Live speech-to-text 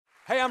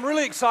Hey, I'm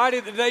really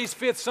excited. Today's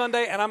Fifth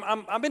Sunday, and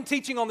I've been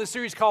teaching on this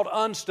series called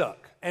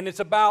Unstuck, and it's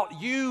about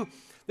you.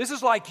 This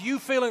is like you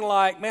feeling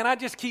like, man, I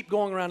just keep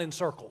going around in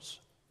circles,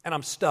 and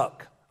I'm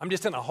stuck. I'm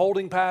just in a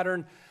holding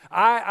pattern.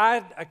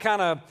 I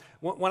kind of,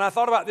 when I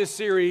thought about this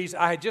series,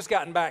 I had just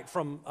gotten back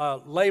from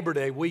Labor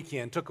Day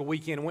weekend, took a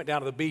weekend and went down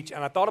to the beach,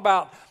 and I thought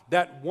about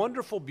that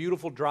wonderful,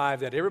 beautiful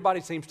drive that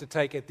everybody seems to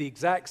take at the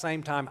exact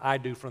same time I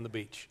do from the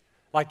beach.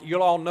 Like,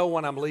 you'll all know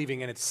when I'm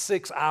leaving, and it's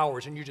 6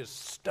 hours, and you're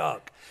just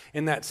stuck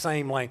in that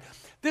same lane.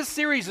 This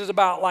series is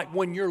about, like,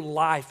 when your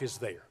life is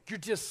there. You're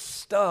just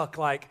stuck,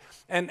 like,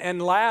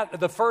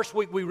 the first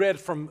week we read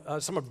from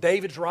some of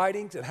David's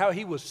writings and how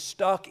he was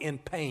stuck in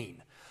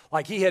pain.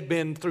 Like, he had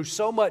been through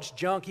so much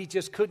junk, he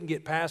just couldn't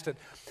get past it.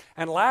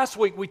 And last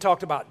week we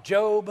talked about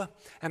Job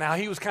and how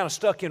he was kind of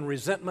stuck in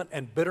resentment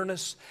and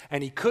bitterness,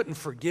 and he couldn't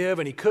forgive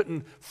and he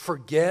couldn't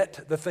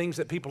forget the things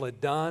that people had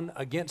done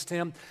against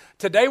him.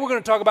 Today we're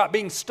going to talk about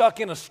being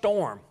stuck in a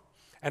storm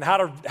and how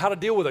to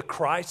deal with a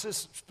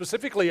crisis.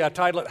 Specifically, I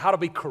titled it, How to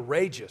Be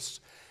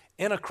Courageous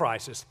in a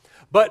Crisis.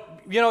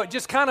 But, you know, it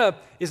just kind of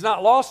is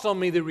not lost on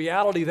me, the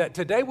reality that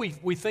today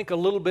we think a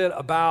little bit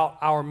about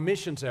our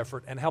missions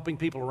effort and helping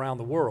people around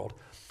the world.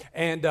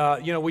 And,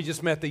 we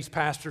just met these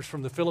pastors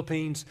from the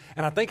Philippines,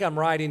 and I think I'm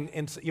right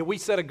in we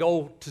set a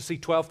goal to see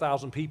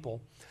 12,000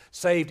 people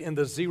saved in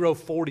the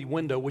 0-40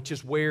 window, which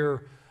is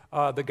where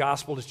the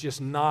gospel is just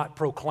not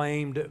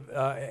proclaimed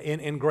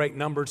in great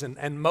numbers,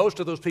 and most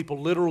of those people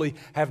literally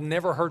have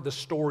never heard the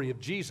story of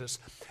Jesus.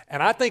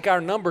 And I think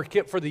our number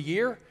for the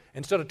year,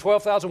 instead of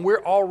 12,000,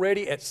 we're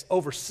already at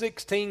over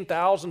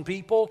 16,000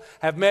 people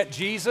have met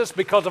Jesus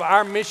because of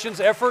our missions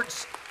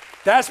efforts.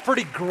 That's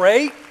pretty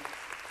great.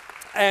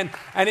 And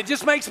it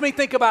just makes me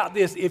think about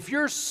this. If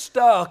you're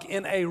stuck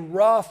in a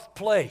rough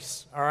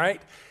place, all right,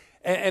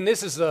 and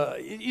this is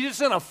you're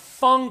just in a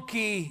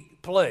funky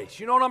place.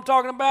 You know what I'm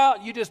talking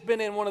about? You just been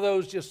in one of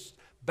those just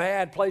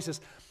bad places.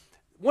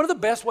 One of the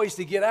best ways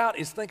to get out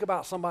is think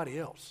about somebody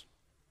else.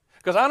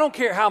 Because I don't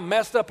care how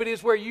messed up it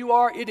is where you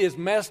are, it is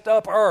messed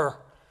up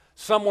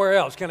somewhere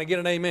else. Can I get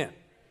an amen?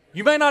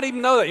 You may not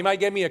even know that. You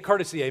might give me a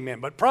courtesy amen.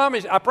 But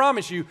I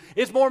promise you,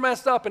 it's more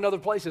messed up in other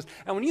places.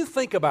 And when you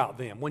think about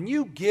them, when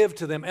you give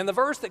to them, and the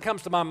verse that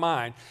comes to my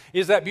mind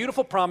is that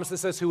beautiful promise that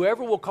says,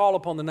 whoever will call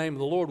upon the name of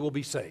the Lord will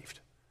be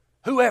saved.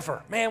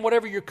 Whoever, man,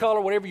 whatever your color,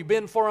 whatever you've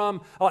been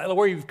from,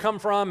 where you've come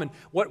from, and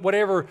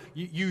whatever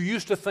you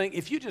used to think,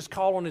 if you just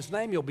call on his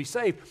name, you'll be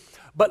saved.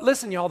 But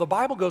listen, y'all, the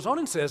Bible goes on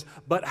and says,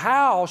 but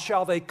how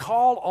shall they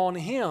call on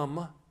him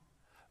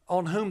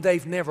on whom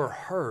they've never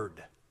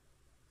heard?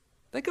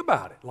 Think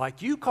about it.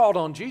 Like, you called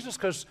on Jesus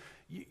because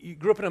you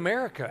grew up in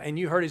America and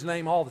you heard his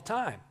name all the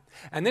time.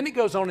 And then it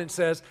goes on and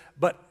says,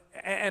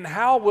 and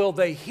how will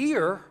they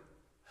hear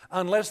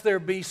unless there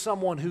be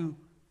someone who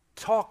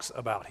talks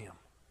about him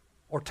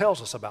or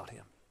tells us about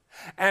him?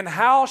 And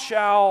how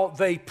shall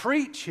they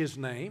preach his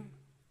name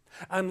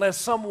unless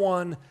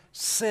someone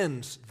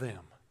sends them?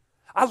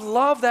 I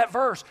love that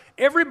verse.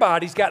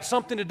 Everybody's got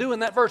something to do in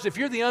that verse. If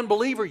you're the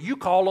unbeliever, you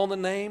call on the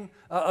name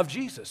of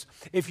Jesus.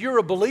 If you're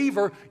a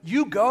believer,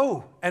 you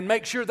go and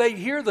make sure they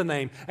hear the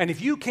name. And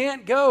if you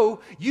can't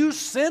go, you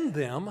send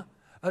them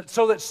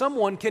so that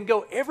someone can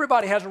go.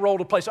 Everybody has a role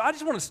to play. So I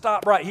just want to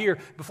stop right here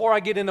before I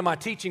get into my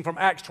teaching from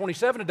Acts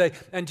 27 today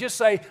and just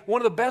say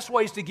one of the best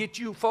ways to get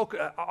you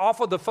off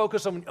of the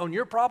focus on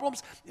your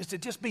problems is to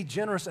just be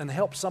generous and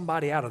help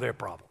somebody out of their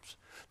problems.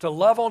 To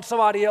love on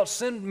somebody else,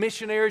 send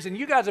missionaries, and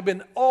you guys have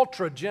been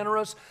ultra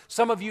generous.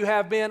 Some of you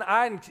have been.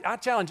 I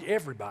challenge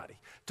everybody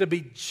to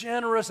be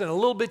generous, and a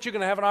little bit you're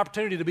going to have an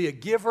opportunity to be a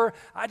giver.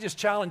 I just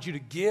challenge you to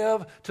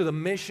give to the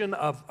mission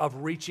of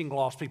reaching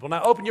lost people.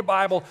 Now open your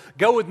Bible,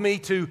 go with me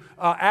to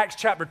Acts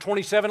chapter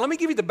 27. Let me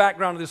give you the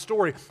background of this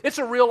story. It's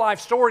a real life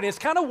story, and it's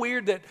kind of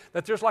weird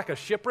that there's like a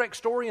shipwreck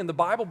story in the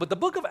Bible, but the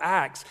book of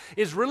Acts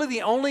is really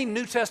the only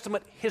New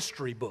Testament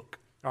history book.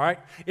 All right?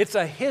 It's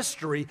a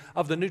history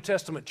of the New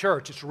Testament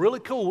church. It's really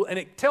cool, and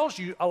it tells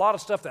you a lot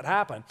of stuff that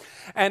happened.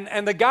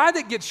 And the guy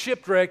that gets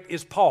shipwrecked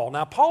is Paul.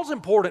 Now, Paul's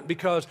important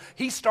because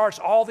he starts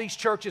all these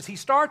churches. He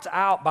starts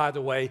out, by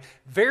the way,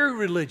 very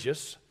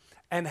religious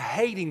and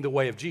hating the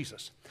way of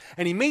Jesus.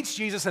 And he meets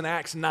Jesus in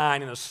Acts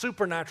 9 in a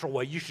supernatural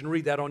way. You should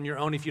read that on your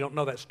own if you don't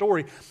know that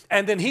story.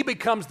 And then he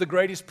becomes the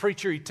greatest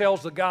preacher. He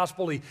tells the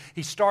gospel.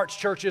 He starts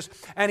churches.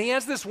 And he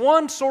has this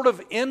one sort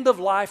of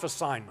end-of-life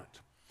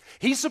assignment.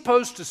 He's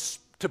supposed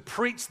to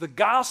preach the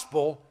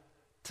gospel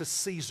to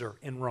Caesar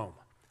in Rome.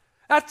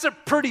 That's a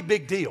pretty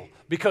big deal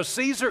because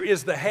Caesar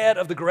is the head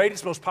of the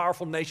greatest, most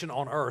powerful nation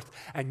on earth,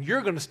 and you're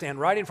going to stand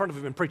right in front of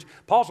him and preach.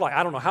 Paul's like,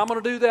 I don't know how I'm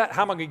going to do that.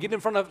 How am I going to get in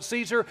front of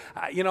Caesar?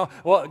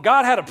 Well,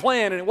 God had a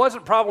plan, and it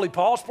wasn't probably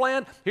Paul's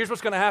plan. Here's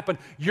what's going to happen.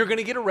 You're going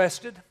to get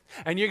arrested,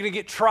 and you're going to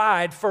get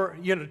tried for,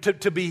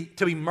 to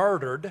be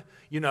murdered,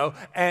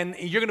 and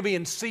you're going to be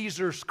in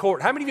Caesar's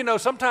court. How many of you know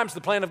sometimes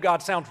the plan of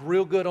God sounds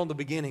real good on the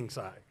beginning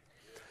side?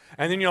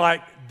 And then you're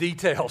like,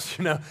 details,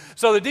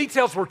 So the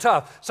details were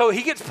tough. So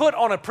he gets put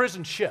on a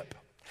prison ship.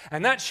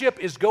 And that ship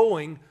is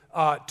going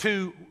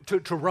to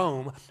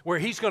Rome, where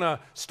he's going to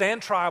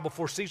stand trial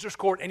before Caesar's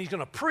court, and he's going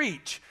to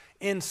preach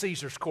in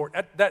Caesar's court.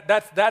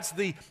 That's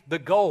the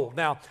goal.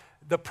 Now,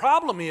 the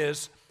problem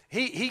is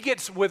he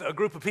gets with a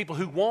group of people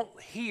who won't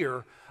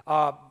hear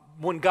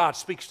when God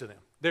speaks to them.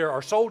 There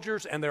are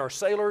soldiers and there are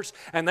sailors,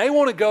 and they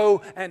want to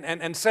go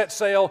and set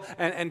sail.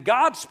 And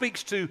God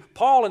speaks to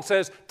Paul and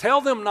says,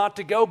 tell them not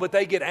to go, but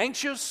they get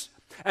anxious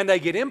and they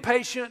get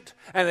impatient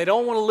and they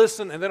don't want to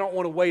listen and they don't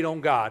want to wait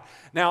on God.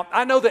 Now,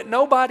 I know that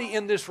nobody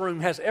in this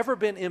room has ever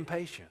been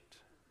impatient.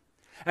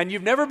 And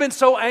you've never been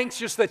so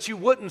anxious that you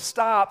wouldn't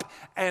stop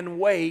and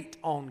wait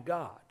on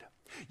God.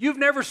 You've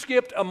never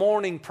skipped a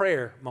morning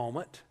prayer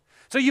moment.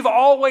 So you've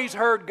always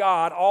heard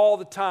God all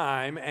the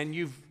time, and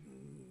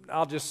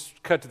I'll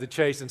just cut to the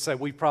chase and say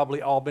we've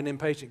probably all been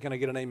impatient. Can I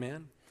get an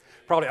amen?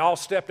 Probably all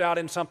stepped out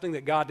in something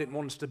that God didn't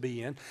want us to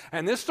be in.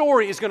 And this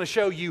story is going to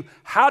show you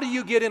how do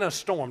you get in a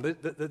storm.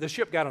 The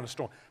ship got in a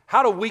storm.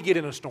 How do we get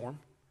in a storm?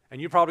 And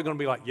you're probably going to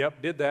be like,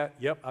 yep, did that.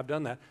 Yep, I've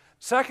done that.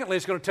 Secondly,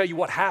 it's going to tell you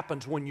what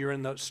happens when you're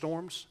in those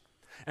storms.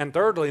 And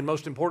thirdly, and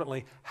most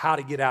importantly, how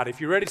to get out. If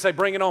you're ready to say,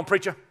 bring it on,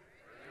 preacher.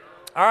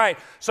 All right,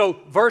 so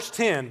verse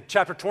 10,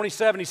 chapter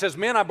 27, he says,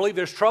 men, I believe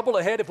there's trouble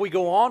ahead if we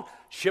go on,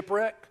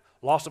 shipwreck,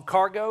 loss of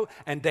cargo,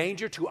 and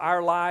danger to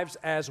our lives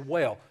as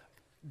well.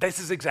 This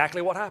is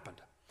exactly what happened.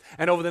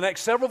 And over the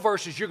next several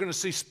verses, you're going to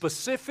see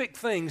specific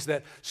things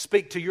that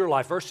speak to your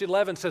life. Verse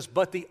 11 says,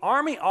 but the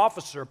army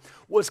officer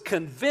was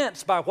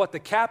convinced by what the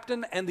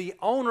captain and the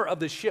owner of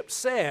the ship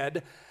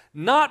said,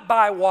 not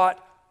by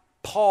what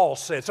Paul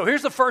said. So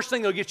here's the first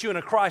thing that'll get you in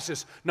a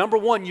crisis. Number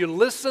one, you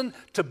listen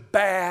to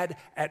bad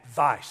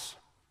advice.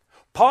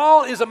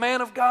 Paul is a man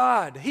of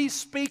God. He's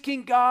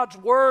speaking God's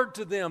word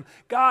to them.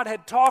 God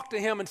had talked to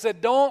him and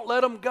said, don't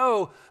let them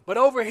go. But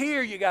over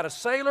here, you got a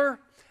sailor,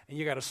 and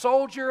you got a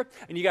soldier,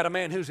 and you got a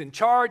man who's in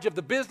charge of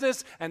the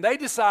business, and they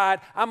decide,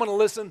 I'm going to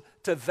listen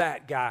to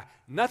that guy.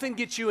 Nothing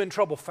gets you in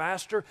trouble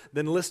faster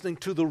than listening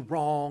to the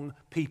wrong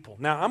people.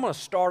 Now, I'm going to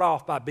start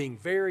off by being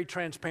very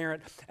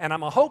transparent, and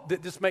I'm going to hope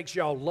that this makes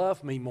y'all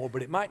love me more,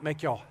 but it might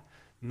make y'all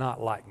not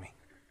like me.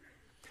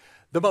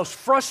 The most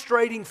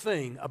frustrating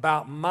thing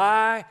about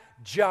my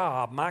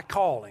job, my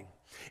calling,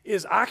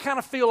 is I kind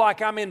of feel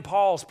like I'm in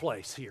Paul's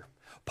place here.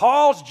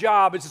 Paul's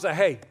job is to say,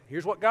 hey,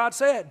 here's what God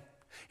said.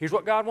 Here's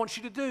what God wants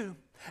you to do.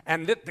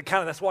 And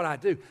that's what I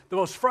do. The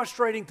most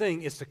frustrating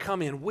thing is to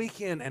come in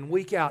and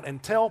week out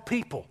and tell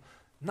people,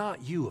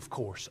 not you, of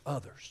course,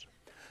 others.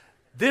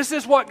 This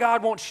is what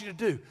God wants you to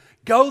do.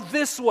 Go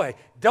this way.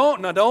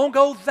 Don't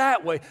go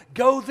that way.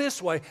 Go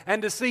this way.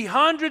 And to see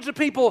hundreds of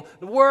people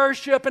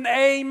worship and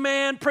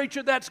amen,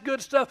 preacher, that's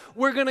good stuff.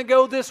 We're going to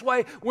go this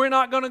way. We're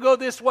not going to go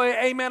this way.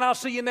 Amen, I'll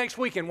see you next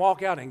week, and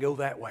walk out and go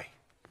that way.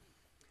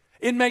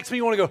 It makes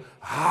me want to go,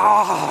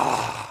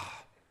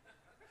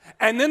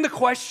 And then the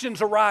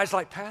questions arise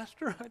like,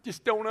 Pastor, I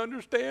just don't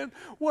understand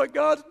what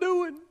God's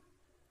doing.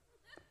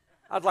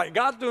 I was like,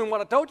 God's doing what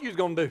I told you He was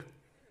going to do.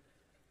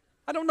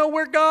 I don't know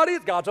where God is.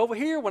 God's over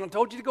here. When I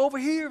told you to go over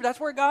here, that's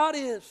where God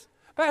is.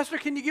 Pastor,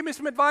 can you give me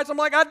some advice? I'm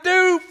like, I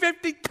do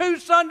 52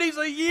 Sundays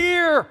a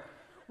year.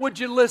 Would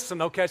you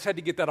listen? Okay, I just had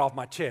to get that off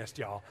my chest,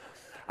 y'all.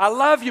 I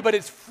love you, but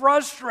it's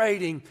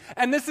frustrating.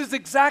 And this is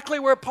exactly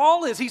where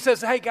Paul is. He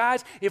says, hey,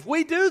 guys, if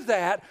we do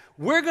that,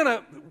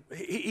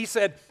 he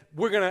said,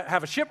 we're going to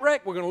have a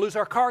shipwreck, we're going to lose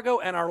our cargo,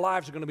 and our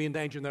lives are going to be in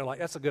danger. And they're like,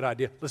 that's a good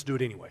idea. Let's do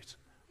it anyways.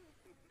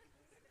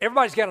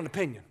 Everybody's got an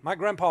opinion. My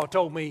grandpa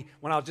told me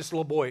when I was just a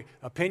little boy,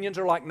 opinions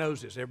are like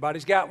noses.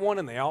 Everybody's got one,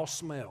 and they all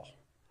smell.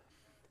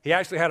 He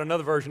actually had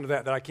another version of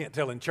that I can't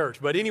tell in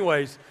church. But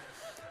anyways,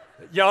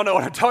 y'all know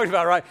what I'm talking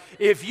about, right?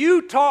 If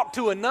you talk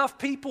to enough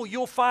people,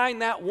 you'll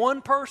find that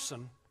one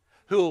person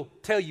who'll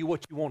tell you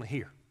what you want to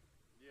hear.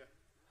 Yeah.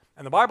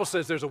 And the Bible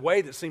says there's a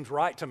way that seems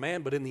right to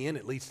man, but in the end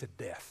it leads to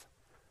death.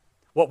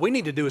 What we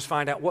need to do is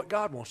find out what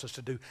God wants us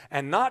to do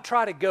and not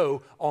try to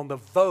go on the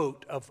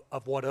vote of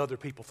what other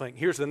people think.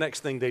 Here's the next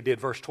thing they did,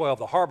 verse 12.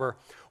 The harbor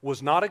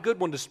was not a good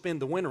one to spend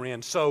the winter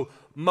in, so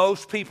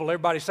most people,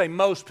 everybody say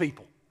most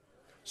people.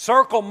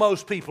 Circle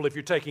most people if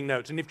you're taking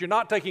notes. And if you're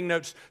not taking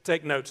notes,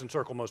 take notes and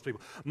circle most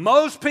people.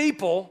 Most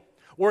people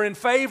were in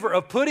favor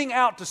of putting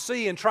out to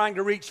sea and trying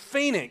to reach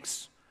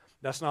Phoenix.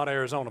 That's not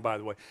Arizona, by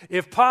the way.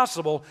 If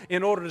possible,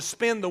 in order to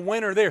spend the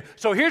winter there.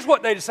 So here's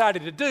what they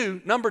decided to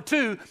do. Number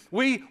 2,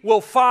 we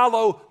will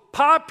follow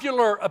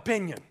popular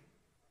opinion.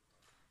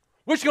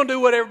 We're just going to do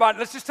what everybody,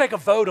 let's just take a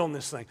vote on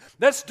this thing.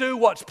 Let's do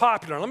what's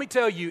popular. Let me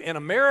tell you, in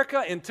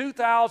America in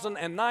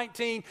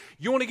 2019,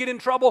 you want to get in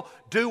trouble,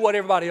 do what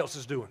everybody else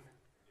is doing.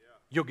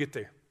 You'll get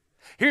there.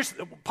 Here's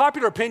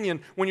popular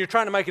opinion when you're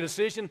trying to make a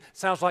decision,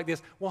 sounds like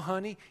this. Well,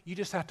 honey, you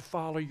just have to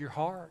follow your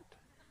heart.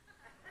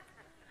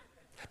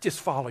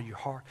 Just follow your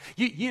heart.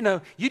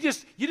 You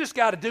just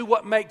got to do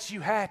what makes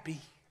you happy.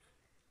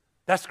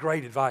 That's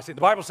great advice. The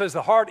Bible says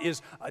the heart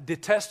is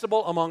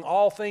detestable among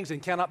all things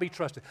and cannot be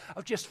trusted.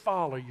 Oh, just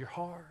follow your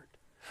heart.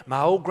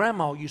 My old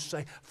grandma used to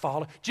say,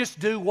 just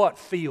do what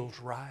feels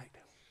right.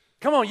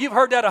 Come on, you've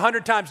heard that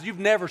 100 times. You've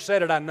never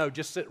said it, I know.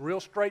 Just sit real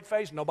straight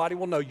face. Nobody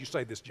will know you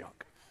say this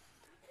junk.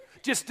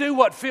 Just do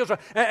what feels right.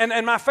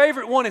 And my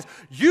favorite one is,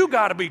 you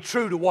got to be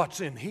true to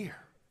what's in here.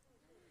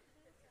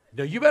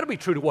 Now, you better be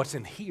true to what's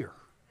in here.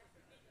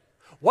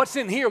 What's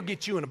in here will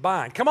get you in a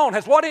bind. Come on,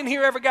 has what in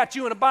here ever got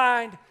you in a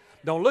bind?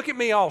 Don't look at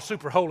me all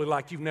super holy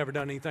like you've never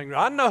done anything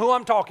wrong. I know who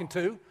I'm talking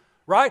to,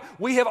 right?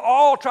 We have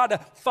all tried to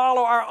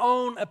follow our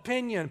own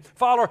opinion,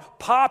 follow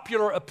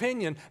popular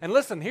opinion. And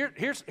listen,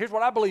 here's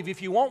what I believe.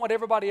 If you want what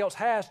everybody else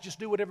has, just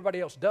do what everybody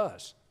else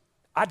does.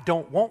 I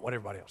don't want what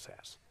everybody else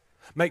has.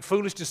 Make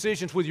foolish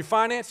decisions with your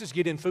finances,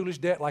 get in foolish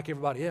debt like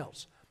everybody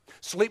else.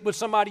 Sleep with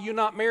somebody you're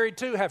not married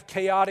to, have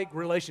chaotic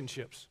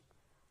relationships.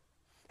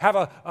 Have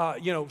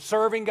a,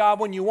 serving God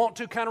when you want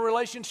to kind of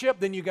relationship,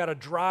 then you got a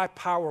dry,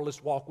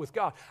 powerless walk with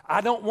God. I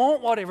don't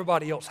want what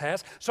everybody else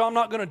has, so I'm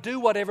not going to do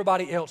what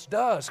everybody else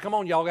does. Come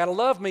on, y'all got to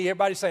love me.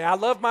 Everybody say, I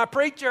love my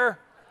preacher.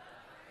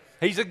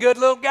 He's a good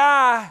little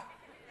guy.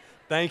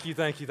 Thank you.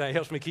 That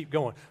helps me keep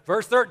going.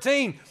 Verse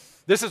 13,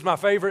 this is my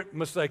favorite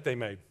mistake they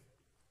made.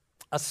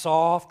 A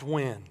soft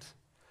wind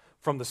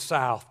from the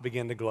south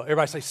began to blow.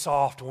 Everybody say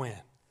soft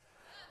wind.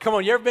 Come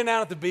on, you ever been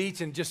out at the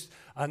beach and just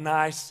a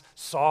nice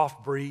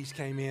soft breeze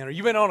came in? Or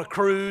you've been on a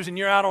cruise and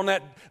you're out on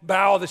that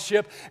bow of the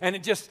ship and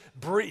it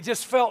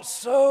just felt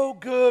so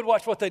good.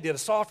 Watch what they did. A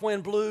soft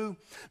wind blew.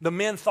 The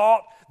men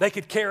thought they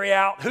could carry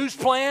out whose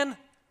plan?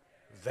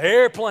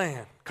 Their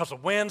plan, because the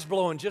wind's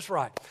blowing just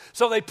right.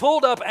 So they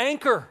pulled up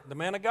anchor. The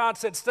man of God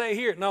said, stay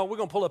here. No, we're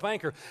going to pull up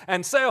anchor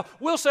and sail.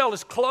 We'll sail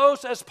as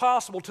close as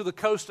possible to the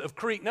coast of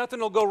Crete. Nothing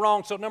will go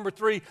wrong. So number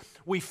 3,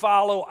 we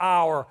follow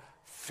our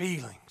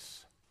feelings.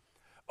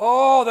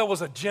 Oh, there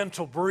was a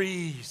gentle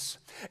breeze.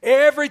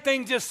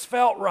 Everything just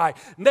felt right.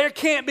 There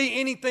can't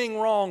be anything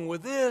wrong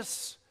with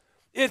this.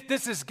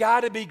 This has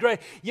got to be great.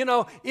 You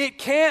know, it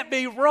can't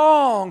be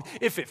wrong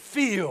if it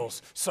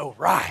feels so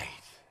right.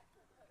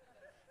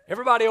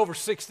 Everybody over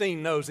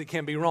 16 knows it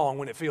can be wrong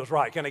when it feels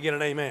right. Can I get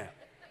an amen?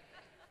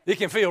 It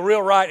can feel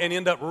real right and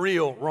end up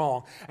real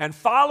wrong. And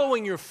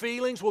following your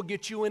feelings will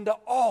get you into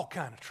all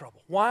kind of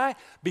trouble. Why?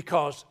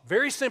 Because,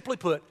 very simply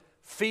put,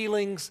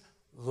 feelings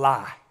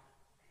lie.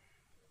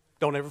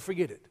 Don't ever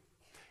forget it.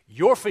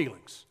 Your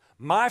feelings,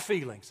 my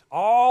feelings,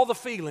 all the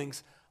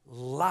feelings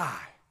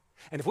lie.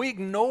 And if we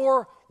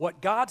ignore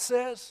what God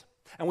says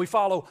and we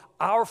follow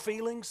our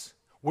feelings,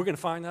 we're going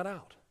to find that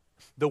out.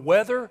 The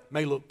weather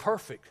may look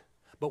perfect,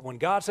 but when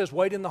God says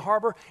wait in the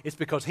harbor, it's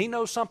because He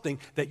knows something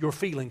that your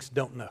feelings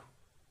don't know.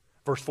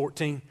 Verse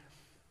 14,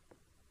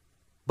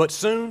 but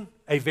soon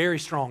a very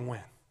strong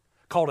wind,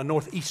 called a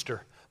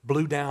northeaster,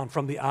 blew down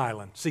from the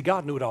island. See,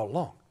 God knew it all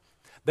along.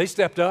 They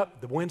stepped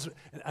up, the wind's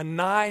a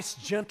nice,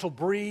 gentle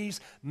breeze,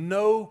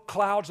 no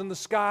clouds in the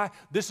sky.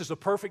 This is a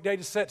perfect day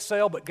to set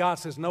sail, but God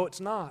says, no, it's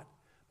not.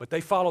 But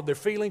they followed their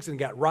feelings and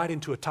got right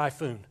into a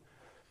typhoon.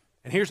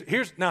 And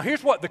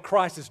here's what the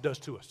crisis does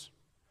to us.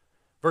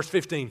 Verse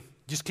 15,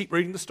 just keep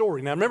reading the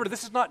story. Now remember,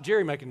 this is not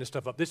Jerry making this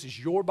stuff up. This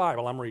is your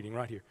Bible I'm reading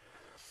right here.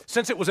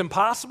 Since it was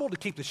impossible to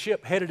keep the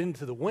ship headed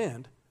into the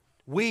wind,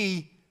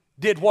 we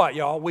did what,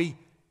 y'all? We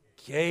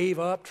gave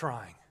up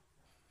trying.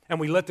 And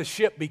we let the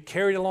ship be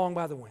carried along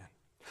by the wind.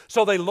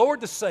 So they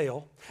lowered the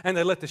sail, and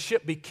they let the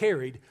ship be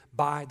carried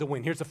by the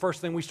wind. Here's the first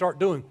thing we start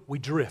doing. We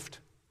drift.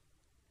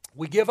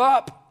 We give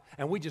up,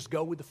 and we just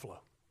go with the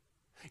flow.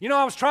 You know,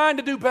 I was trying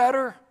to do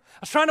better. I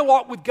was trying to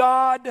walk with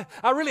God.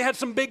 I really had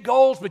some big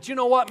goals, but you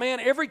know what,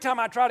 man? Every time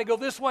I try to go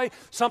this way,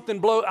 something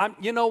blows.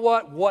 You know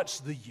what?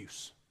 What's the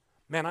use?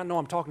 Man, I know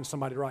I'm talking to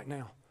somebody right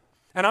now.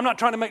 And I'm not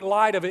trying to make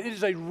light of it. It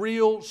is a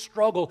real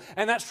struggle,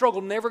 and that struggle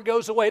never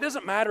goes away. It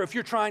doesn't matter if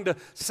you're trying to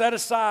set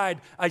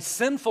aside a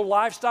sinful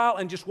lifestyle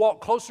and just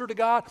walk closer to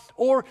God,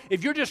 or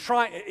if you're just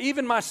trying,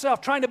 even myself,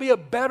 trying to be a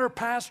better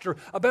pastor,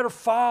 a better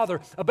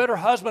father, a better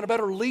husband, a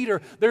better leader.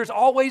 There's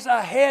always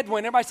a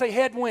headwind. Everybody say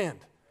headwind.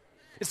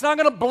 It's not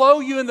going to blow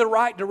you in the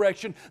right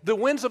direction. The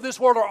winds of this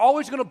world are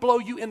always going to blow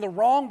you in the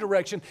wrong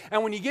direction.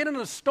 And when you get in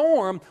a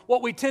storm,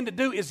 what we tend to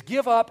do is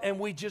give up and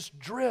we just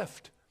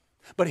drift.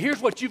 But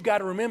here's what you've got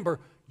to remember.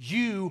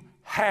 You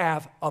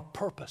have a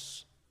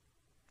purpose.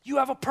 You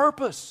have a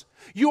purpose.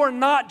 You are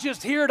not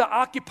just here to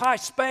occupy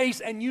space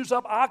and use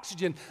up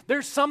oxygen.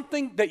 There's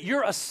something that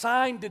you're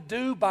assigned to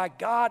do by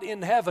God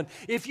in heaven.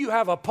 If you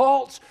have a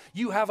pulse,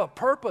 you have a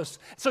purpose.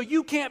 So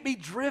you can't be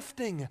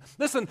drifting.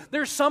 Listen,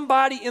 there's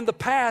somebody in the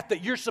path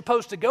that you're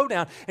supposed to go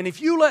down. And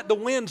if you let the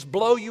winds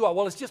blow you out,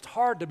 well, it's just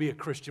hard to be a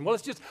Christian. Well,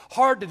 it's just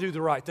hard to do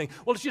the right thing.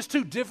 Well, it's just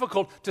too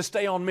difficult to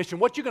stay on mission.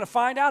 What you're going to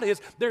find out is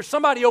there's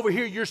somebody over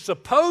here you're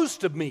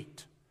supposed to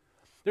meet.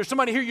 There's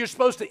somebody here you're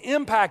supposed to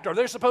impact, or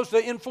they're supposed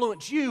to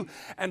influence you.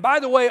 And by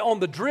the way,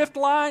 on the drift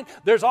line,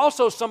 there's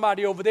also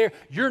somebody over there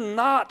you're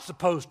not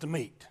supposed to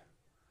meet.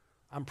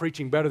 I'm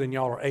preaching better than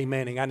y'all are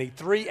amening. I need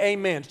 3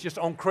 amens just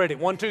on credit.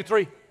 1, 2,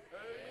 3.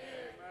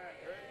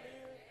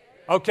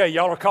 Okay,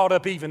 y'all are caught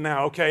up even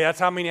now. Okay, that's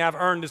how many I've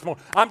earned this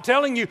morning. I'm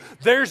telling you,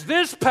 there's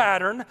this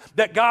pattern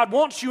that God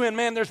wants you in,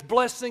 man. There's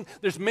blessing,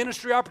 there's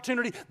ministry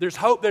opportunity, there's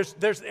hope,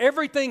 there's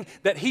everything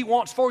that He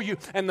wants for you.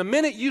 And the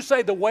minute you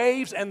say the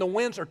waves and the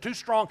winds are too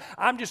strong,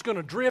 I'm just going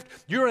to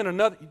drift, you're in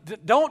another.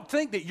 Don't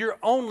think that you're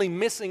only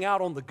missing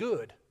out on the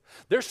good.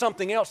 There's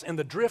something else in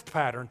the drift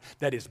pattern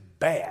that is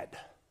bad.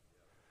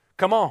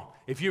 Come on.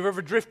 If you've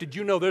ever drifted,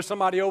 you know there's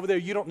somebody over there.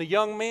 You don't, the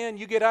young men,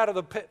 you get out of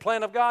the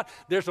plan of God,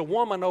 there's a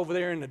woman over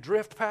there in the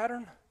drift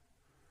pattern.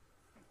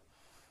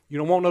 You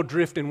don't want no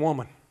drifting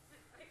woman.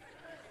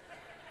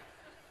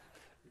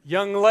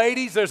 Young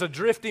ladies, there's a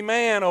drifty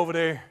man over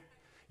there.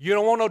 You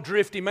don't want no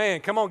drifty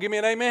man. Come on, give me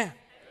an amen.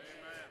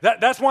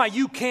 That's why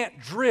you can't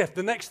drift.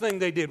 The next thing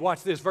they did,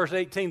 watch this, verse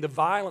 18, the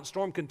violent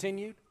storm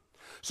continued.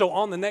 So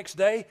on the next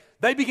day,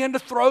 they began to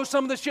throw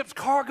some of the ship's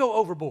cargo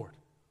overboard.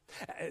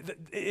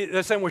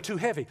 They're saying we're too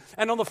heavy.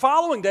 And on the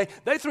following day,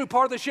 they threw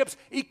part of the ship's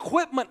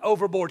equipment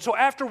overboard. So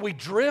after we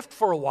drift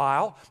for a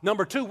while,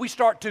 number two, we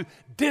start to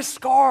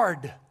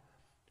discard.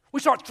 We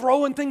start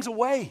throwing things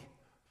away.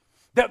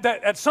 That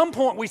at some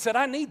point we said,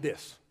 I need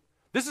this.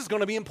 This is going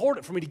to be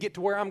important for me to get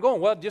to where I'm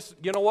going. Well, just,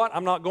 you know what?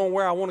 I'm not going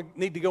where I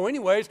need to go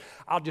anyways.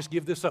 I'll just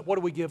give this up. What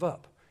do we give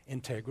up?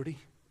 Integrity,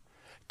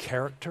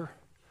 character,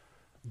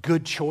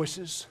 good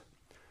choices,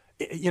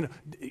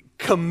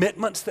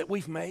 commitments that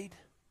we've made.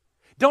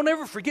 Don't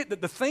ever forget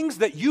that the things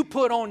that you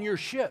put on your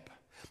ship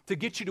to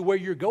get you to where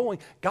you're going,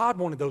 God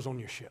wanted those on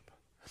your ship.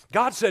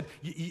 God said,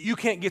 you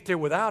can't get there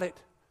without it.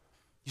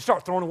 You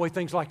start throwing away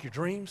things like your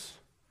dreams.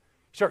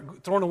 You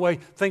start throwing away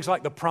things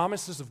like the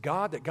promises of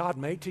God that God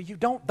made to you.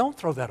 Don't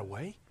throw that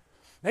away.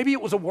 Maybe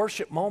it was a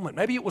worship moment.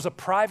 Maybe it was a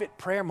private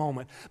prayer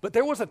moment. But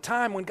there was a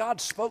time when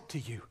God spoke to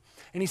you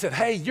and He said,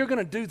 hey, you're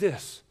going to do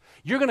this.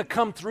 You're going to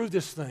come through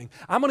this thing.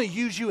 I'm going to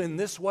use you in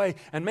this way.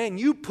 And man,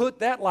 you put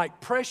that like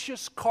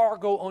precious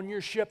cargo on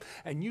your ship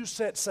and you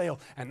set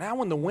sail. And now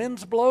when the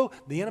winds blow,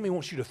 the enemy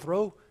wants you to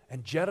throw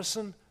and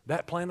jettison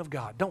that plan of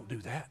God. Don't do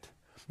that.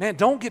 Man,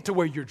 don't get to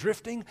where you're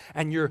drifting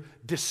and you're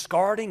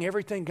discarding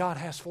everything God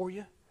has for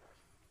you.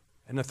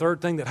 And the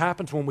third thing that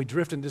happens when we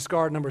drift and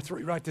discard, number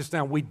three, write this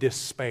down, we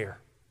despair.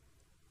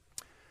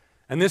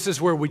 And this is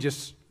where we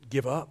just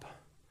give up.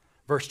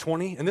 Verse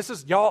 20, and this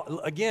is,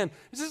 y'all, again,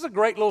 this is a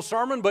great little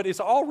sermon, but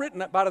it's all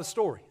written by the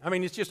story. I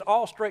mean, it's just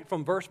all straight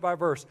from verse by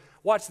verse.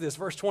 Watch this,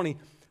 verse 20.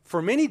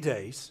 For many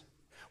days,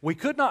 we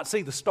could not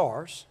see the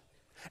stars,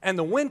 and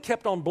the wind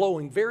kept on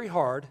blowing very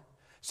hard.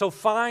 So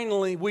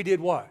finally, we did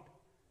what?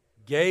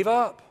 Gave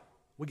up.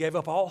 We gave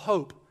up all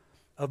hope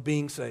of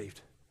being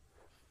saved.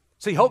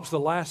 See, hope's the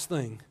last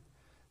thing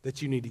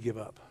that you need to give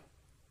up.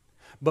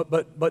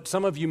 But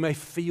some of you may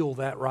feel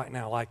that right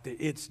now, like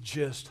it's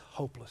just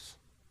hopeless.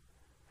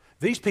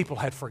 These people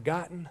had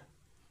forgotten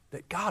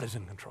that God is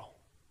in control.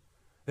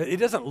 It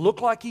doesn't look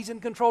like He's in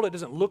control. It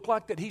doesn't look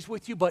like that He's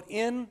with you. But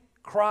in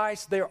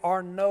Christ, there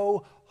are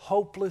no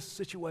hopeless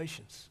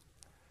situations.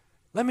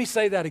 Let me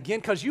say that again,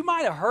 because you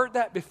might have heard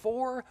that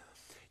before.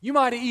 You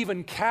might have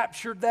even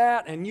captured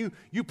that, and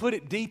you put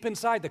it deep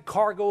inside the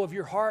cargo of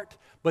your heart.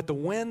 But the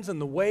winds and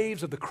the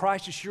waves of the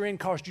crisis you're in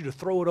caused you to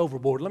throw it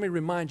overboard. Let me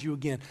remind you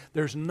again,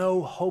 there's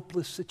no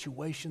hopeless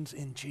situations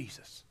in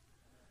Jesus.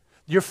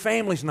 Your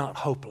family's not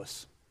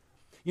hopeless.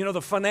 You know,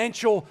 the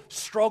financial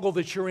struggle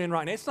that you're in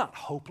right now, it's not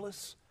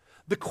hopeless.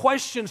 The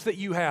questions that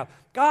you have,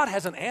 God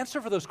has an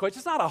answer for those questions.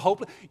 It's not a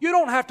hopeless. You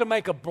don't have to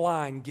make a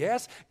blind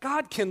guess.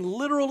 God can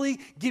literally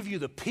give you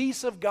the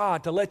peace of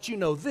God to let you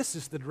know this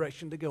is the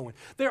direction to go in.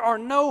 There are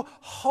no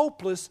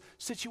hopeless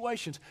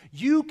situations.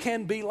 You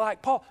can be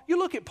like Paul. You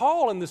look at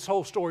Paul in this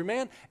whole story,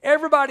 man.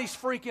 Everybody's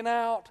freaking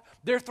out.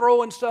 They're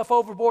throwing stuff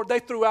overboard. They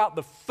threw out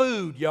the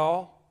food,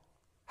 y'all.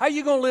 How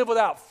you going to live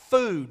without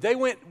food? They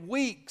went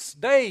weeks,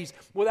 days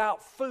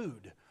without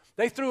food.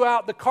 They threw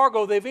out the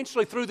cargo. They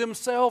eventually threw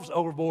themselves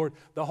overboard.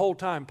 The whole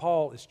time,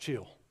 Paul is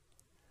chill.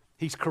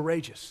 He's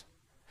courageous.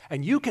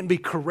 And you can be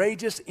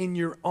courageous in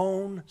your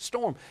own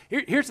storm.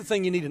 Here's the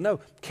thing you need to know.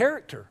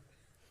 Character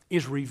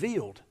is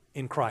revealed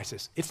in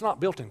crisis. It's not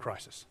built in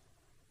crisis.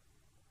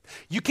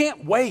 You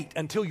can't wait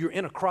until you're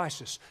in a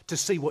crisis to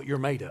see what you're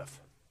made of.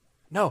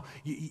 No,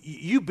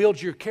 you build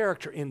your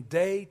character in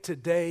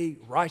day-to-day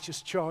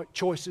righteous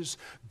choices,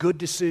 good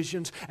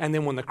decisions, and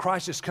then when the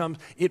crisis comes,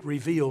 it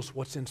reveals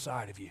what's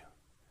inside of you.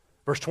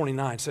 Verse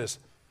 29 says,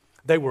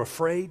 they were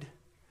afraid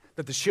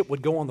that the ship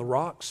would go on the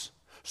rocks,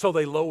 so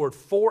they lowered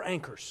 4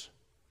 anchors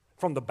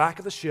from the back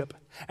of the ship,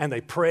 and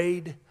they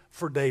prayed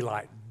for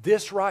daylight.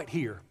 This right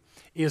here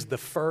is the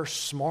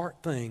first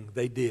smart thing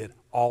they did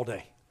all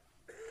day.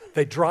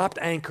 They dropped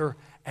anchor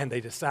and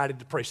they decided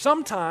to pray.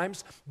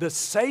 Sometimes the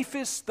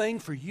safest thing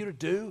for you to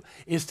do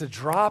is to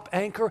drop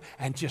anchor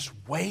and just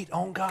wait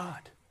on God.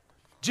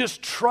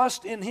 Just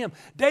trust in Him.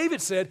 David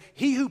said,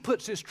 he who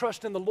puts his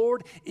trust in the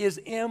Lord is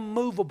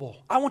immovable.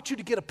 I want you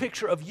to get a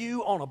picture of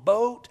you on a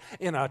boat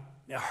in a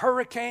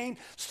hurricane.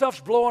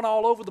 Stuff's blowing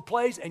all over the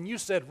place, and you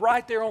said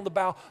right there on the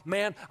bow,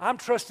 man, I'm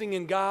trusting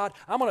in God.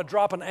 I'm going to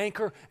drop an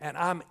anchor, and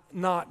I'm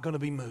not going to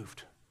be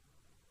moved.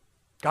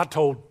 God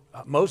told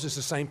Moses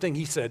the same thing.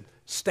 He said,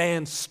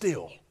 stand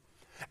still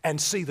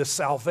and see the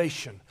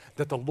salvation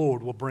that the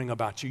Lord will bring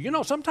about you. You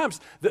know, sometimes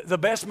the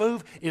best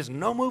move is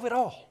no move at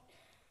all.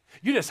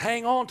 You just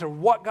hang on to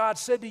what God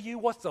said to you.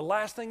 What's the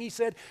last thing He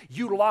said?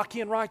 You lock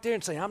in right there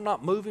and say, I'm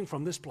not moving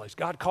from this place.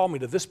 God called me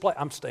to this place.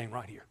 I'm staying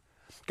right here.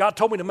 God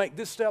told me to make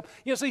this step.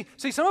 You know,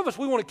 see, some of us,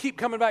 we want to keep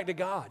coming back to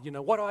God. You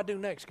know, what do I do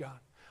next, God?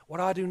 What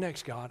do I do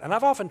next, God? And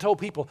I've often told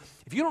people,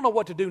 if you don't know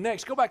what to do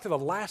next, go back to the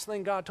last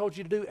thing God told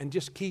you to do and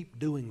just keep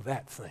doing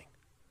that thing.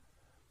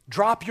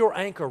 Drop your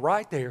anchor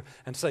right there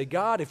and say,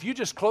 God, if you're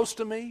just close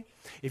to me,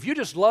 if you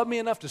just love me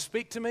enough to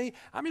speak to me,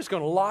 I'm just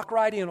going to lock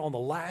right in on the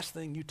last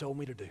thing you told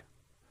me to do.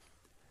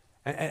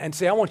 And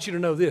say, I want you to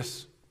know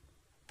this,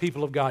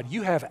 people of God,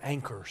 you have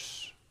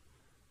anchors.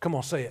 Come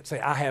on, say it. Say,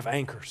 I have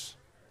anchors.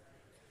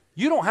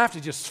 You don't have to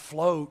just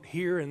float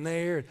here and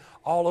there and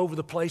all over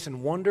the place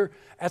and wonder.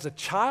 As a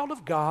child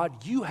of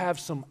God, you have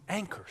some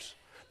anchors.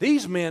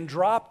 These men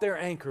dropped their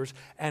anchors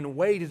and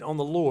waited on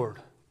the Lord.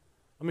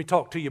 Let me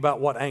talk to you about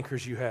what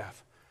anchors you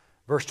have.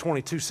 Verse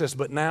 22 says,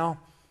 but now,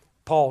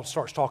 Paul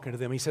starts talking to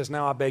them. He says,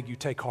 now I beg you,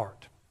 take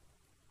heart.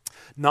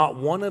 Not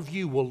one of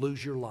you will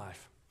lose your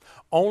life.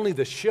 Only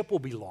the ship will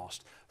be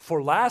lost.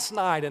 For last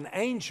night an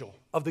angel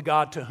of the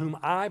God to whom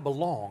I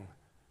belong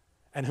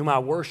and whom I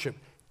worship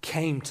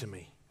came to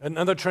me.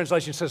 Another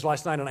translation says,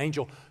 last night an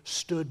angel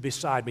stood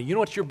beside me. You know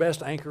what your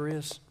best anchor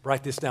is?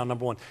 Write this down,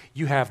 number one.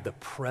 You have the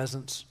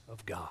presence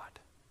of God.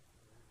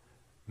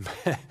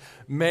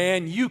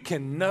 Man, you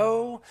can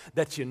know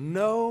that you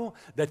know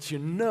that you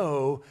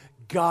know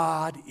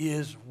God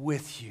is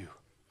with you.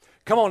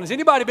 Come on, has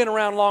anybody been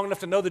around long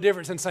enough to know the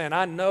difference in saying,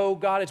 I know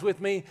God is with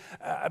me,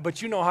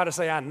 but you know how to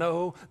say, I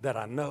know that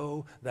I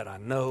know that I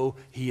know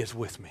He is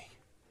with me.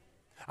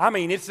 I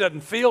mean, it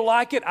doesn't feel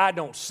like it. I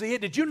don't see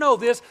it. Did you know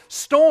this?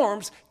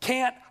 Storms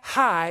can't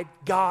hide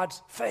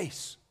God's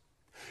face.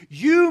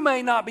 You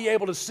may not be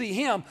able to see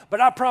Him, but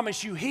I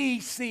promise you,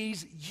 He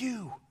sees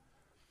you.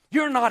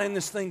 You're not in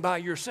this thing by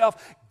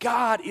yourself.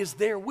 God is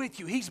there with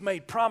you. He's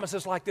made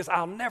promises like this.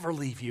 I'll never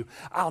leave you.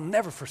 I'll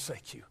never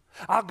forsake you.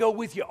 I'll go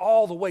with you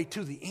all the way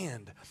to the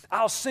end.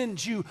 I'll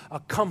send you a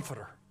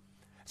comforter.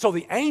 So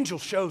the angel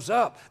shows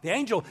up. The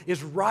angel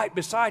is right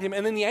beside him,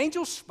 and then the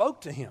angel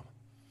spoke to him.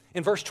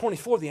 In verse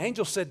 24, the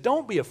angel said,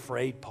 don't be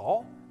afraid,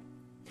 Paul.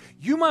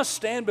 You must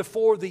stand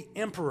before the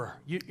emperor.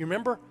 You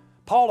remember?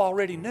 Paul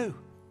already knew.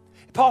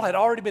 Paul had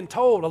already been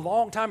told a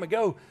long time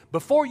ago,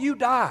 before you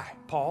die,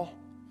 Paul,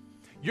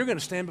 you're going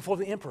to stand before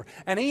the emperor.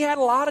 And he had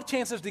a lot of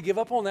chances to give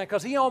up on that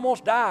because he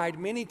almost died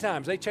many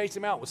times. They chased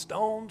him out with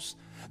stones.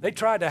 They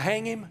tried to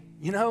hang him,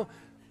 you know.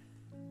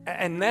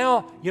 And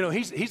now, you know,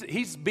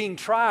 he's being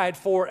tried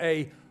for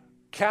a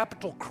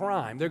capital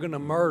crime. They're going to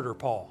murder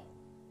Paul.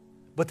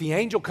 But the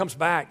angel comes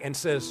back and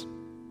says,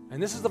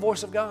 and this is the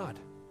voice of God,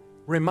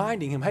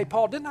 reminding him, hey,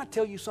 Paul, didn't I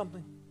tell you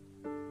something?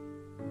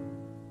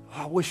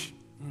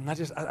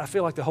 I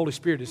feel like the Holy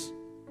Spirit is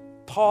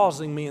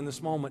pausing me in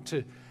this moment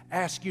to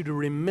ask you to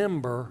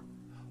remember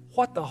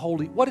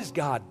what has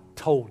God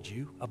told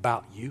you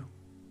about you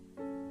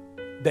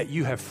that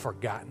you have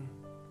forgotten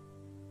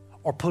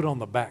or put on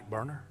the back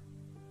burner?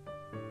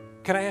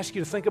 Can I ask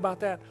you to think about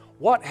that?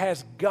 What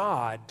has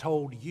God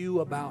told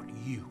you about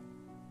you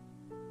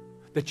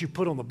that you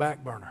put on the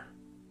back burner?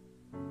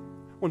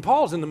 When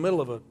Paul's in the middle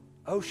of an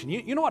ocean,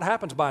 you know what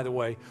happens, by the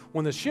way,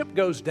 when the ship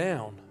goes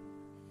down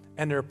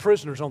and there are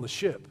prisoners on the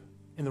ship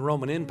in the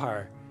Roman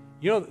Empire,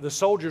 you know the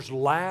soldier's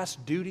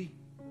last duty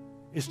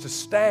is to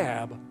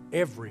stab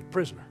every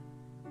prisoner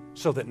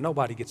so that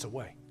nobody gets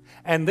away.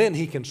 And then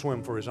he can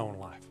swim for his own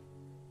life.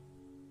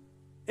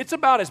 It's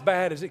about as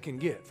bad as it can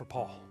get for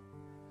Paul.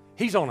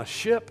 He's on a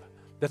ship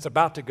that's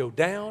about to go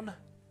down.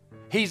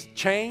 He's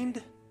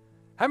chained.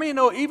 How many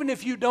know even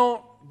if you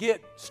don't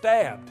get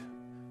stabbed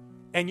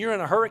and you're in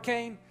a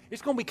hurricane,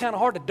 it's going to be kind of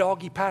hard to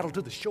doggy paddle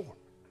to the shore.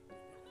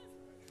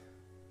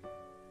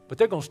 But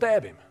they're going to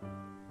stab him.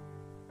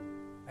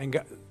 And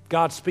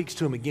God speaks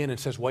to him again and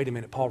says, wait a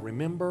minute, Paul,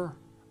 remember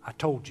I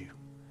told you,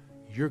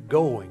 you're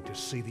going to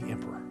see the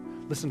emperor.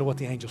 Listen to what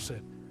the angel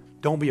said.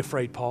 Don't be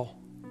afraid, Paul.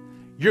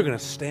 You're going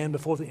to stand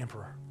before the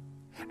emperor.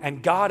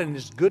 And God in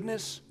His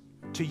goodness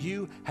to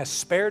you has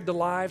spared the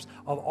lives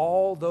of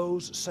all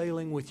those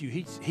sailing with you.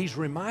 He's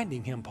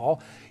reminding him,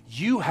 Paul,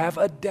 you have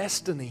a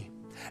destiny,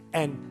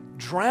 and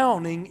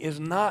drowning is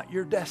not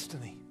your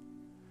destiny.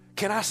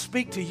 Can I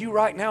speak to you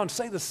right now and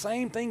say the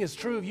same thing is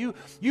true of you?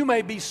 You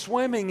may be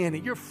swimming in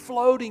it. You're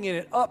floating in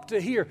it up to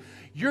here.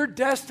 Your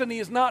destiny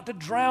is not to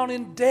drown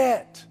in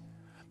debt.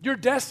 Your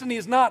destiny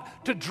is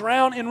not to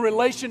drown in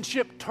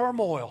relationship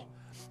turmoil.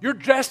 Your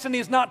destiny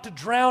is not to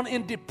drown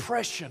in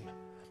depression.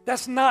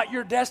 That's not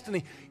your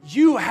destiny.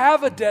 You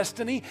have a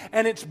destiny,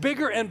 and it's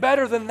bigger and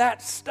better than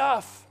that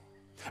stuff.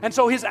 And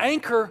so his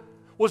anchor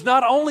was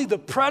not only the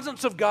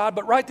presence of God,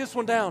 but write this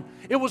one down.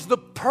 It was the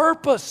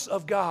purpose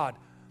of God.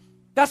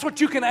 That's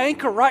what you can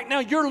anchor right now.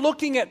 You're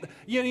looking at,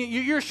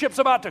 your ship's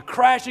about to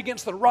crash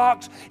against the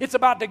rocks. It's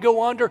about to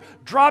go under.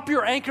 Drop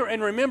your anchor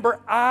and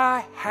remember,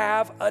 I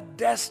have a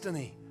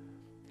destiny.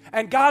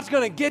 And God's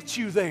going to get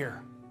you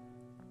there.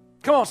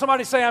 Come on,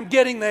 somebody say, I'm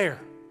getting there.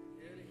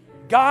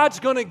 God's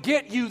going to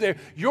get you there.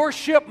 Your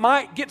ship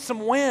might get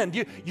some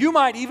wind. You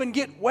might even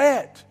get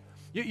wet.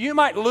 You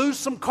might lose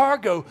some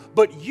cargo,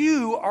 but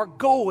you are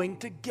going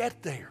to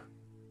get there.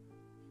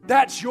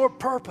 That's your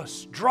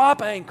purpose.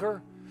 Drop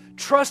anchor.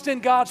 trust in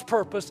God's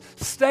purpose,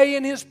 stay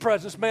in His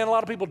presence. Man, a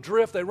lot of people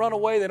drift. They run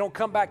away. They don't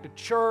come back to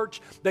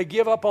church. They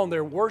give up on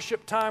their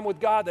worship time with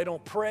God. They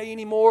don't pray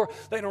anymore.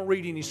 They don't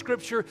read any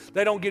scripture.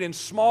 They don't get in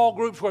small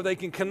groups where they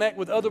can connect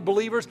with other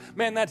believers.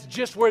 Man, that's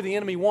just where the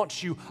enemy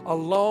wants you,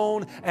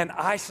 alone and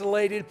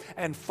isolated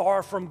and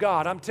far from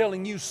God. I'm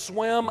telling you,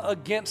 swim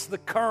against the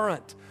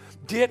current.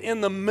 Get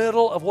in the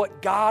middle of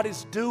what God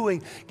is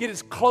doing. Get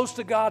as close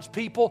to God's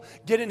people.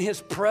 Get in His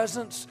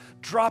presence.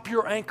 Drop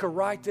your anchor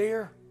right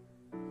there.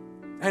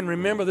 And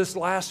remember this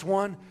last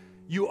one,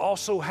 you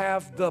also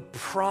have the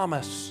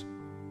promise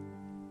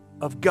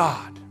of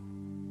God.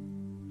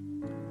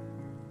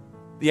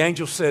 The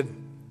angel said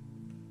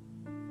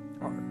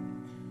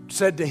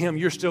to him,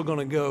 you're still going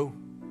to go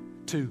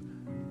to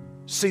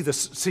see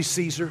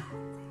Caesar,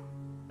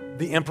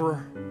 the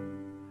emperor.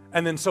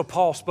 And then so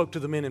Paul spoke to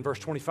the men in verse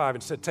 25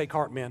 and said, take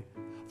heart, men,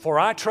 for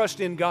I trust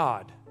in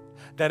God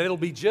that it'll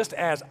be just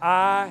as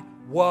I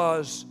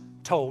was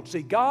told.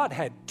 See, God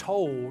had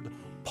told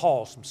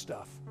Paul some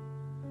stuff.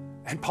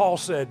 And Paul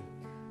said,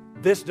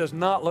 this does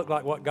not look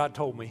like what God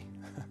told me.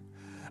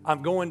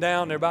 I'm going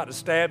down, they're about to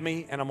stab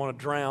me, and I'm going to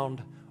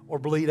drown or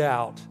bleed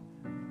out.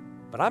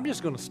 But I'm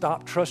just going to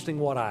stop trusting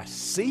what I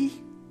see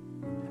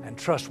and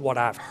trust what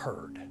I've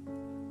heard.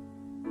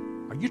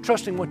 Are you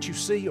trusting what you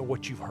see or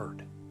what you've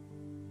heard?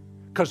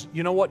 Because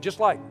you know what? Just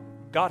like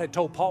God had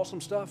told Paul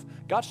some stuff,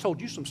 God's told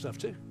you some stuff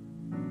too.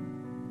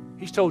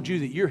 He's told you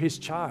that you're His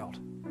child,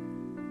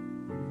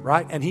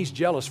 right? And He's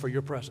jealous for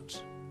your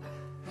presence.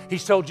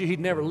 He's told you He'd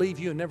never leave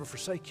you and never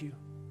forsake you.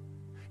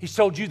 He's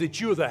told you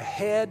that you're the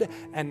head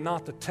and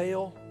not the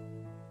tail.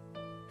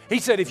 He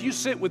said, if you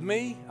sit with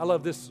me, I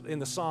love this in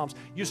the Psalms,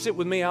 you sit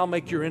with me, I'll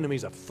make your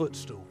enemies a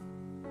footstool.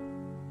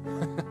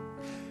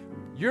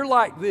 You're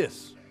like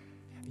this.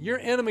 Your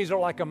enemies are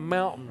like a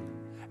mountain,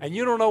 and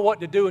you don't know what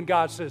to do, and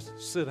God says,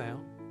 sit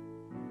down.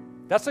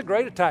 That's a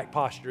great attack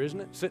posture, isn't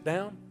it? Sit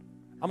down.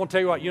 I'm going to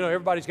tell you what,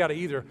 everybody's got to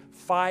either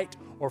fight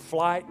or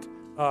flight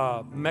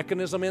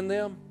mechanism in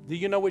them. Do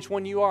you know which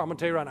one you are? I'm going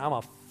to tell you right now, I'm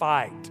a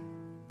fight.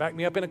 Back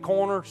me up in a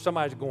corner,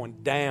 somebody's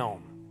going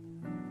down.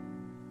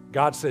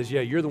 God says,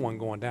 yeah, you're the one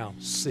going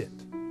down. Sit,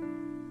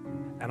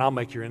 and I'll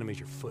make your enemies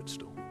your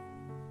footstool.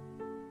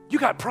 You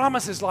got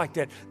promises like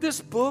that.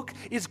 This book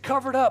is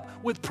covered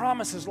up with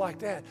promises like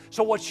that.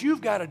 So what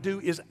you've got to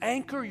do is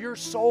anchor your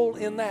soul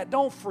in that.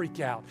 Don't freak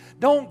out.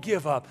 Don't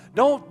give up.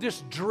 Don't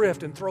just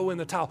drift and throw in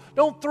the towel.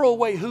 Don't throw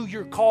away who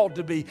you're called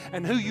to be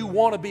and who you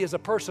want to be as a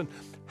person.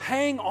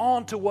 Hang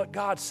on to what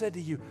God said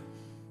to you.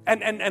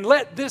 And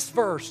let this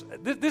verse,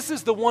 this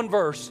is the one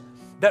verse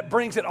that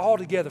brings it all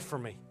together for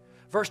me.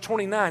 Verse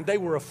 29, they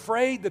were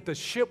afraid that the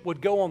ship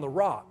would go on the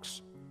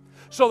rocks.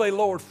 So they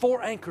lowered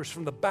 4 anchors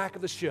from the back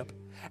of the ship,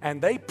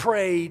 and they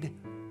prayed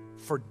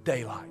for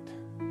daylight.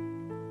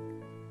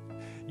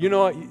 You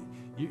know what?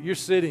 You're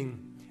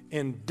sitting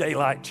in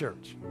Daylight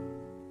Church.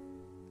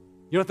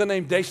 You know what the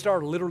name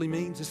Daystar literally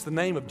means? It's the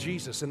name of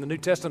Jesus in the New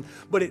Testament,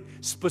 but it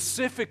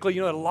specifically,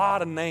 a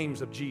lot of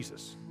names of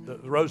Jesus. The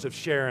Rose of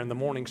Sharon, the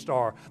Morning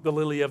Star, the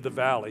Lily of the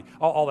Valley,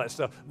 all that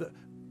stuff.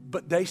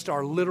 But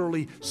Daystar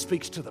literally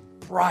speaks to the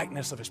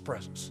brightness of His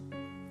presence.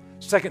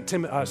 2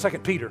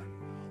 Peter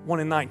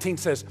 1:19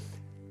 says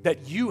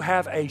that you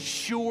have a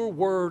sure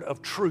word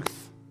of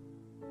truth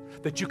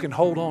that you can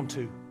hold on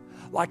to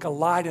like a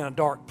light in a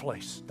dark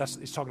place.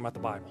 It's talking about the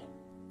Bible.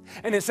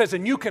 And it says,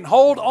 and you can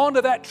hold on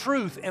to that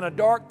truth in a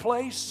dark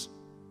place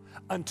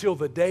until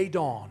the day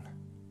dawn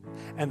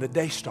and the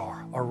day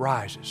star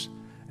arises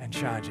and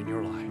shines in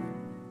your life.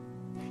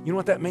 You know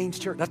what that means,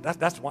 church?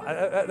 That's why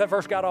that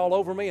verse got all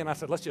over me, and I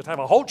said, let's just have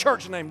a whole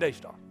church named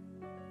Daystar.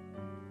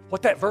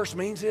 What that verse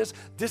means is,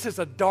 this is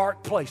a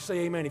dark place. Say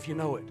amen if you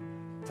know it.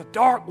 It's a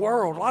dark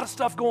world, a lot of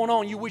stuff going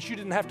on you wish you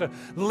didn't have to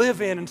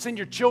live in and send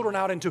your children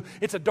out into.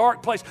 It's a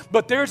dark place,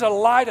 but there's a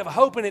light of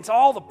hope, and it's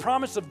all the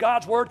promise of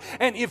God's word.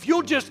 And if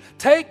you'll just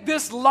take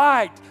this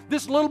light,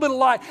 this little bit of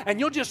light,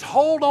 and you'll just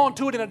hold on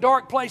to it in a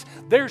dark place,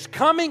 there's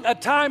coming a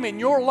time in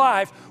your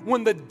life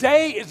when the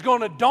day is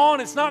going to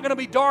dawn. It's not going to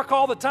be dark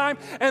all the time,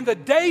 and the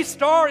day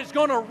star is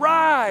going to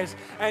rise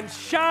and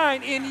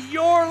shine in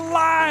your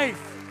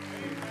life.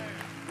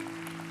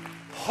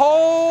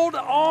 Hold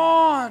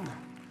on.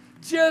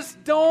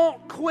 Just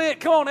don't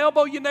quit. Come on,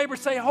 elbow your neighbor,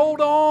 say,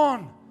 hold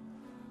on.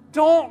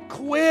 Don't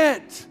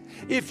quit.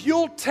 If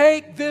you'll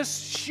take this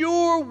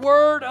sure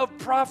word of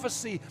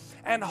prophecy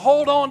and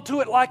hold on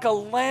to it like a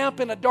lamp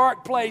in a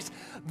dark place,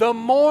 the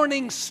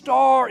morning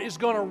star is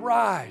going to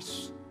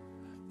rise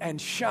and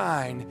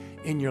shine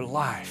in your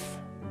life.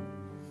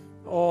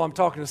 Oh, I'm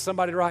talking to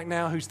somebody right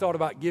now who's thought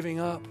about giving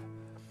up,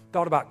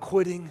 thought about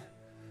quitting,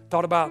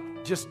 thought about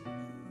just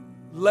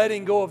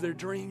letting go of their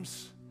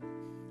dreams.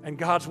 And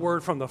God's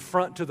word from the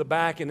front to the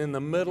back and in the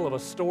middle of a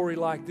story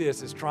like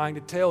this is trying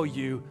to tell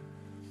you,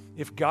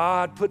 if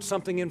God puts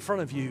something in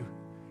front of you,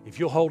 if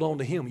you'll hold on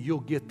to Him, you'll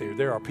get there.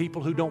 There are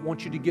people who don't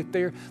want you to get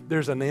there.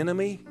 There's an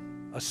enemy,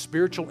 a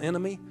spiritual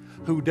enemy,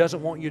 who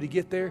doesn't want you to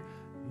get there.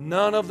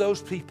 None of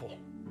those people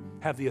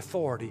have the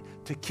authority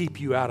to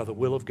keep you out of the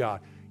will of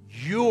God.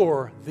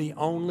 You're the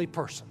only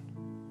person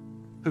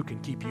who can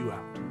keep you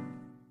out.